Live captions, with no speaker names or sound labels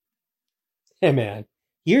Hey man,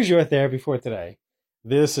 here's your therapy for today.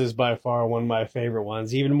 This is by far one of my favorite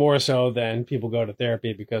ones, even more so than people go to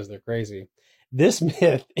therapy because they're crazy. This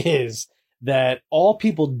myth is that all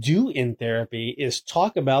people do in therapy is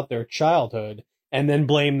talk about their childhood and then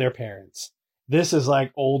blame their parents. This is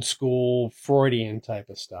like old school Freudian type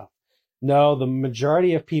of stuff. No, the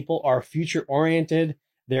majority of people are future oriented.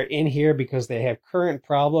 They're in here because they have current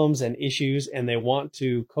problems and issues and they want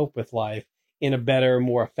to cope with life in a better,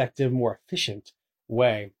 more effective, more efficient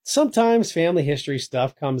way. Sometimes family history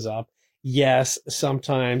stuff comes up. Yes,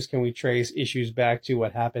 sometimes can we trace issues back to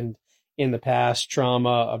what happened in the past,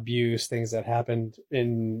 trauma, abuse, things that happened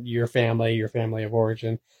in your family of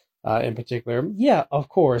origin in particular. Yeah, of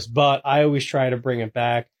course, but I always try to bring it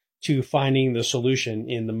back to finding the solution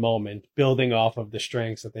in the moment, building off of the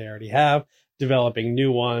strengths that they already have, developing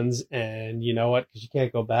new ones. And you know what? Because you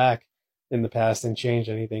can't go back in the past and change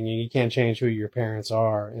anything. You can't change who your parents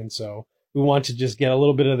are. And so we want to just get a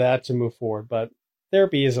little bit of that to move forward. But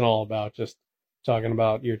therapy isn't all about just talking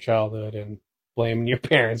about your childhood and blaming your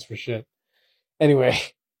parents for shit. Anyway,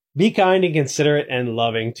 be kind and considerate and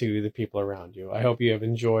loving to the people around you. I hope you have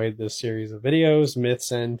enjoyed this series of videos,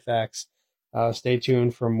 myths, and facts. Stay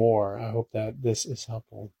tuned for more. I hope that this is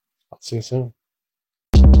helpful. I'll see you soon.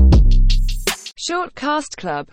 Shortcast Club